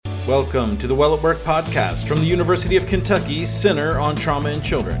Welcome to the Well at Work podcast from the University of Kentucky Center on Trauma in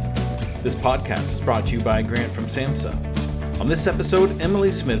Children. This podcast is brought to you by a grant from SAMHSA. On this episode,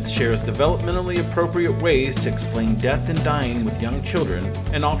 Emily Smith shares developmentally appropriate ways to explain death and dying with young children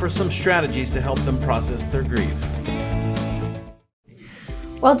and offers some strategies to help them process their grief.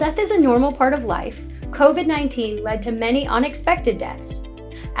 While death is a normal part of life, COVID-19 led to many unexpected deaths.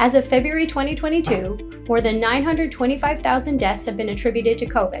 As of February 2022, more than 925,000 deaths have been attributed to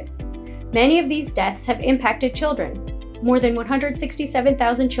COVID. Many of these deaths have impacted children. More than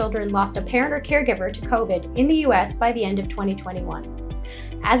 167,000 children lost a parent or caregiver to COVID in the U.S. by the end of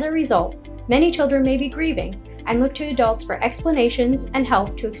 2021. As a result, many children may be grieving and look to adults for explanations and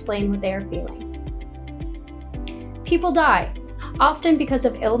help to explain what they are feeling. People die, often because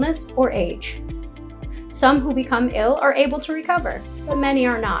of illness or age. Some who become ill are able to recover, but many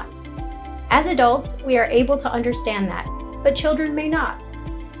are not. As adults, we are able to understand that, but children may not.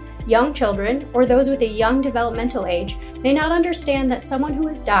 Young children, or those with a young developmental age, may not understand that someone who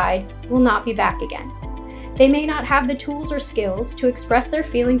has died will not be back again. They may not have the tools or skills to express their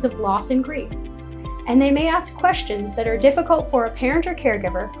feelings of loss and grief, and they may ask questions that are difficult for a parent or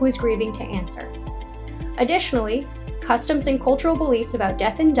caregiver who is grieving to answer. Additionally, customs and cultural beliefs about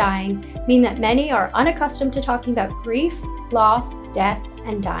death and dying mean that many are unaccustomed to talking about grief, loss, death,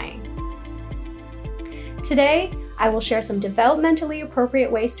 and dying. Today, I will share some developmentally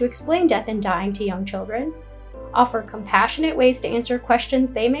appropriate ways to explain death and dying to young children, offer compassionate ways to answer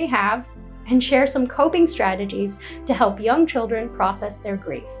questions they may have, and share some coping strategies to help young children process their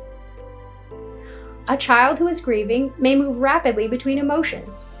grief. A child who is grieving may move rapidly between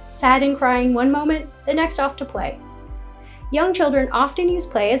emotions, sad and crying one moment, the next off to play. Young children often use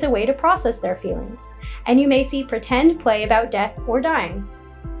play as a way to process their feelings, and you may see pretend play about death or dying.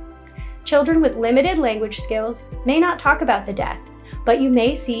 Children with limited language skills may not talk about the death, but you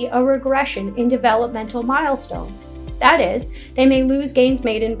may see a regression in developmental milestones. That is, they may lose gains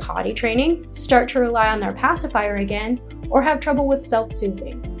made in potty training, start to rely on their pacifier again, or have trouble with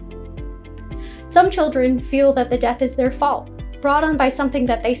self-soothing. Some children feel that the death is their fault, brought on by something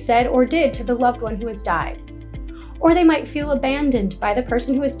that they said or did to the loved one who has died. Or they might feel abandoned by the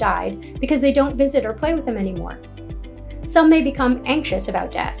person who has died because they don't visit or play with them anymore. Some may become anxious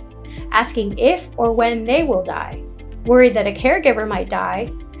about death, asking if or when they will die, worried that a caregiver might die,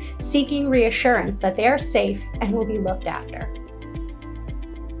 seeking reassurance that they are safe and will be looked after.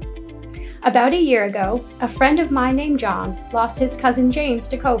 About a year ago, a friend of mine named John lost his cousin James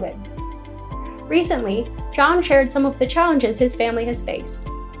to COVID. Recently, John shared some of the challenges his family has faced.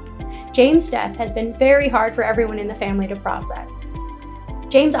 James' death has been very hard for everyone in the family to process.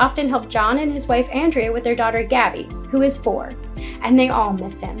 James often helped John and his wife Andrea with their daughter Gabby, who is 4, and they all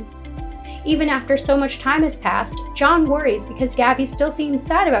miss him. Even after so much time has passed, John worries because Gabby still seems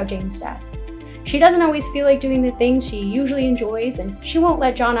sad about James' death. She doesn't always feel like doing the things she usually enjoys, and she won't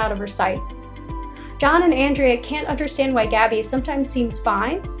let John out of her sight. John and Andrea can't understand why Gabby sometimes seems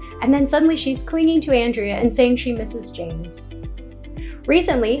fine, and then suddenly she's clinging to Andrea and saying she misses James.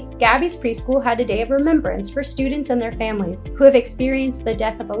 Recently, Gabby's preschool had a day of remembrance for students and their families who have experienced the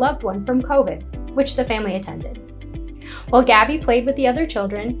death of a loved one from COVID, which the family attended. While Gabby played with the other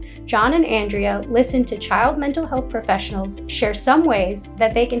children, John and Andrea listened to child mental health professionals share some ways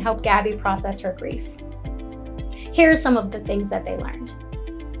that they can help Gabby process her grief. Here are some of the things that they learned.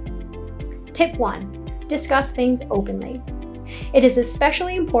 Tip 1. Discuss things openly. It is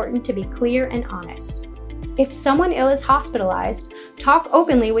especially important to be clear and honest. If someone ill is hospitalized, talk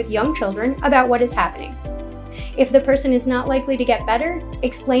openly with young children about what is happening. If the person is not likely to get better,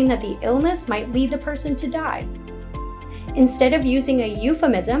 explain that the illness might lead the person to die. Instead of using a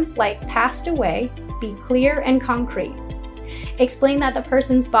euphemism like passed away, be clear and concrete. Explain that the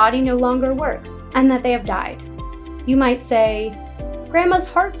person's body no longer works and that they have died. You might say, "Grandma's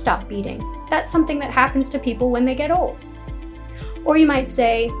heart stopped beating. That's something that happens to people when they get old." Or you might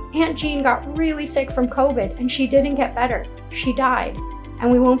say, "Aunt Jean got really sick from COVID and she didn't get better. She died, and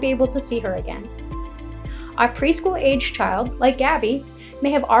we won't be able to see her again." A preschool-aged child, like Gabby, may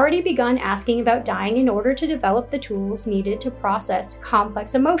have already begun asking about dying in order to develop the tools needed to process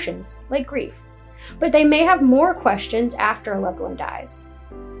complex emotions, like grief. But they may have more questions after a loved one dies.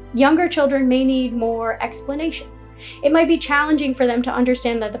 Younger children may need more explanation. It might be challenging for them to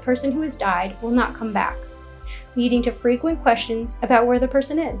understand that the person who has died will not come back, leading to frequent questions about where the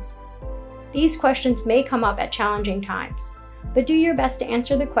person is. These questions may come up at challenging times, but do your best to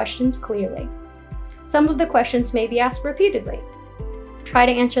answer the questions clearly. Some of the questions may be asked repeatedly. Try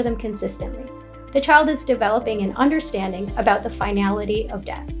to answer them consistently. The child is developing an understanding about the finality of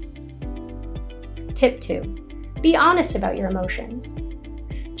death. Tip 2. Be honest about your emotions.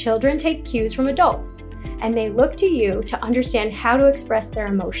 children take cues from adults and may look to you to understand how to express their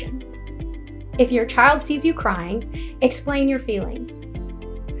emotions. If your child sees you crying, explain your feelings.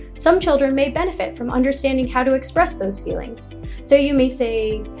 Some children may benefit from understanding how to express those feelings. So you may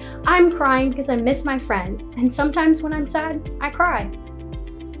say, "I'm crying because I miss my friend, and sometimes when I'm sad, I cry."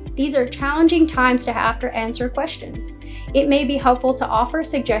 These are challenging times to have to answer questions. It may be helpful to offer a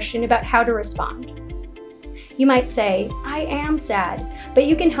suggestion about how to respond. You might say, "I am sad, but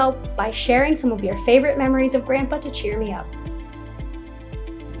you can help by sharing some of your favorite memories of Grandpa to cheer me up."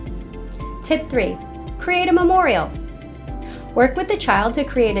 Tip 3. Create a memorial. Work with the child to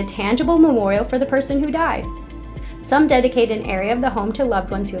create a tangible memorial for the person who died. Some dedicate an area of the home to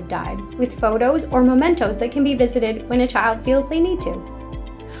loved ones who have died, with photos or mementos that can be visited when a child feels they need to.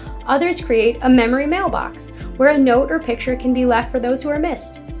 Others create a memory mailbox, where a note or picture can be left for those who are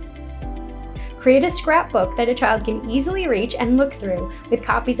missed. Create a scrapbook that a child can easily reach and look through, with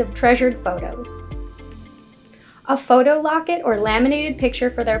copies of treasured photos. A photo locket or laminated picture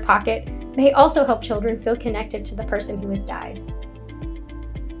for their pocket may also help children feel connected to the person who has died.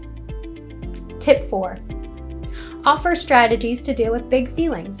 Tip 4. Offer strategies to deal with big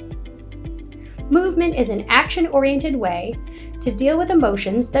feelings. Movement is an action-oriented way to deal with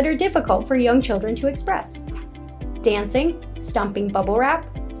emotions that are difficult for young children to express. Dancing, stomping bubble wrap,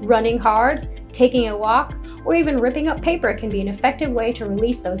 running hard, taking a walk, or even ripping up paper can be an effective way to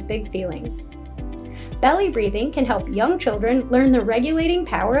release those big feelings. Belly breathing can help young children learn the regulating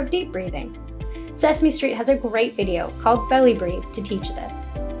power of deep breathing. Sesame Street has a great video called Belly Breathe to teach this.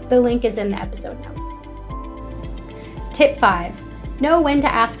 The link is in the episode notes. Tip 5. Know when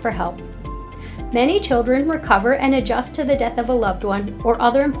to ask for help. Many children recover and adjust to the death of a loved one or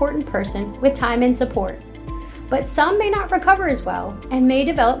other important person with time and support, but some may not recover as well and may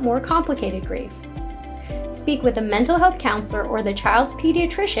develop more complicated grief. Speak with a mental health counselor or the child's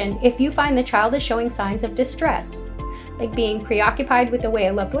pediatrician if you find the child is showing signs of distress, like being preoccupied with the way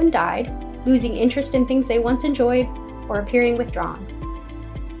a loved one died, losing interest in things they once enjoyed, or appearing withdrawn.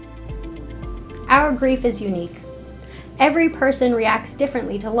 Our grief is unique. Every person reacts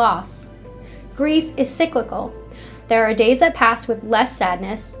differently to loss. Grief is cyclical. There are days that pass with less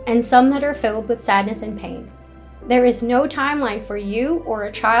sadness and some that are filled with sadness and pain. There is no timeline for you or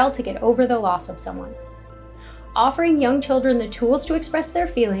a child to get over the loss of someone. Offering young children the tools to express their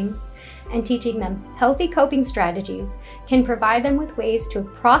feelings and teaching them healthy coping strategies can provide them with ways to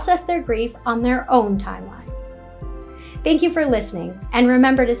process their grief on their own timeline. Thank you for listening, and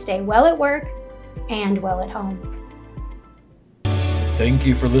remember to stay well at work and well at home. Thank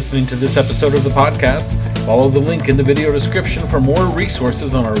you for listening to this episode of the podcast. Follow the link in the video description for more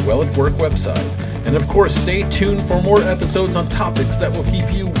resources on our Well at Work website. And of course, stay tuned for more episodes on topics that will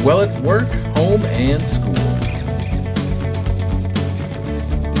keep you well at work, home, and school.